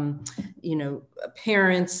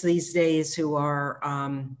 parents these days who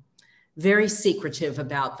are very secretive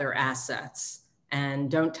about their assets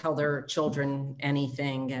and don't tell their children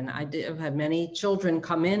anything. And I have had many children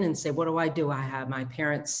come in and say, what do? I have my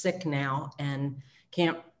parents sick now and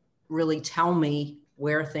can't really tell me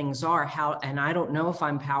where things are, and I don't know if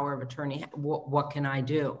I'm power of attorney, what can I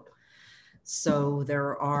do? So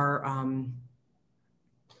there's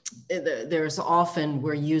often,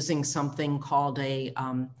 we're using something called a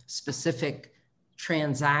specific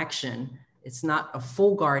transaction. It's not a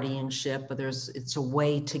full guardianship, but it's a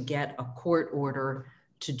way to get a court order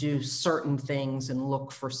to do certain things and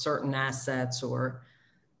look for certain assets or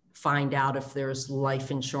find out if there's life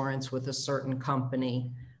insurance with a certain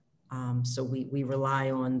company. So we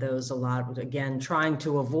rely on those a lot. Again, trying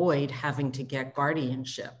to avoid having to get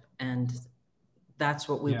guardianship. And That's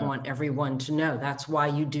what we Yeah. want everyone to know. That's why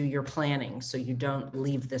you do your planning, so you don't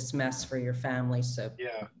leave this mess for your family. So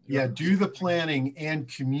yeah, do the planning and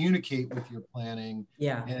communicate with your planning.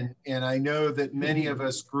 yeah. And I know that many of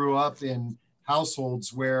us grew up in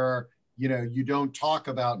households where, you know, you don't talk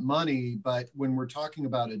about money, but when we're talking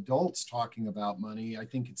about adults talking about money, I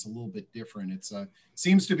think it's a little bit different.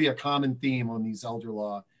 Seems to be a common theme on these elder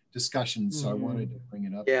law discussions. So I wanted to bring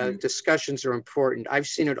it up. Yeah, discussions are important. I've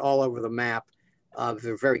seen it all over the map.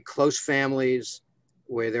 They're very close families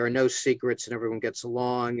where there are no secrets and everyone gets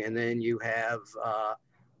along. And then you have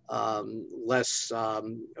less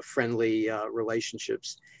friendly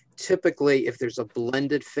relationships. Typically, if there's a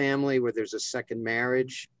blended family where there's a second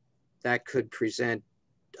marriage, that could present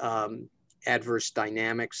adverse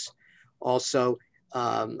dynamics. Also,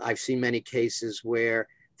 I've seen many cases where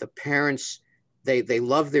the parents, they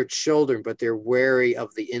love their children, but they're wary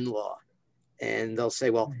of the in-law. And they'll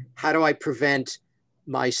say, well, how do I prevent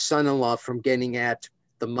my son-in-law from getting at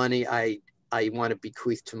the money I want to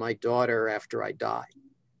bequeath to my daughter after I die?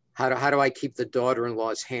 How do I keep the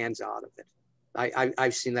daughter-in-law's hands out of it?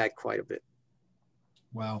 I've seen that quite a bit.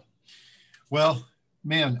 Wow. Well,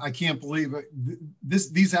 man, I can't believe it.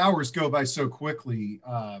 These hours go by so quickly,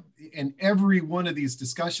 and every one of these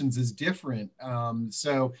discussions is different.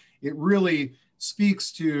 So it really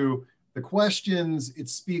speaks to the questions. It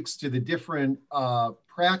speaks to the different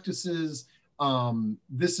practices.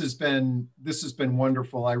 This has been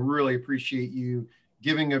wonderful. I really appreciate you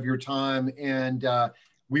giving of your time. And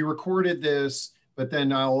we recorded this, but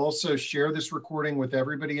then I'll also share this recording with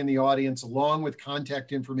everybody in the audience, along with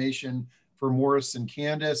contact information for Morris and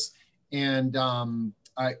Kandace. And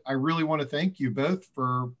I really want to thank you both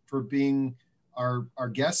for being our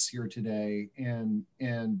guests here today and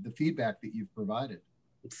the feedback that you've provided.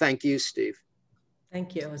 Thank you, Steve.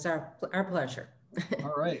 Thank you. It was our pleasure.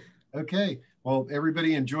 All right. Okay. Well,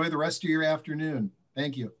 everybody enjoy the rest of your afternoon.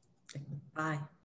 Thank you. Bye.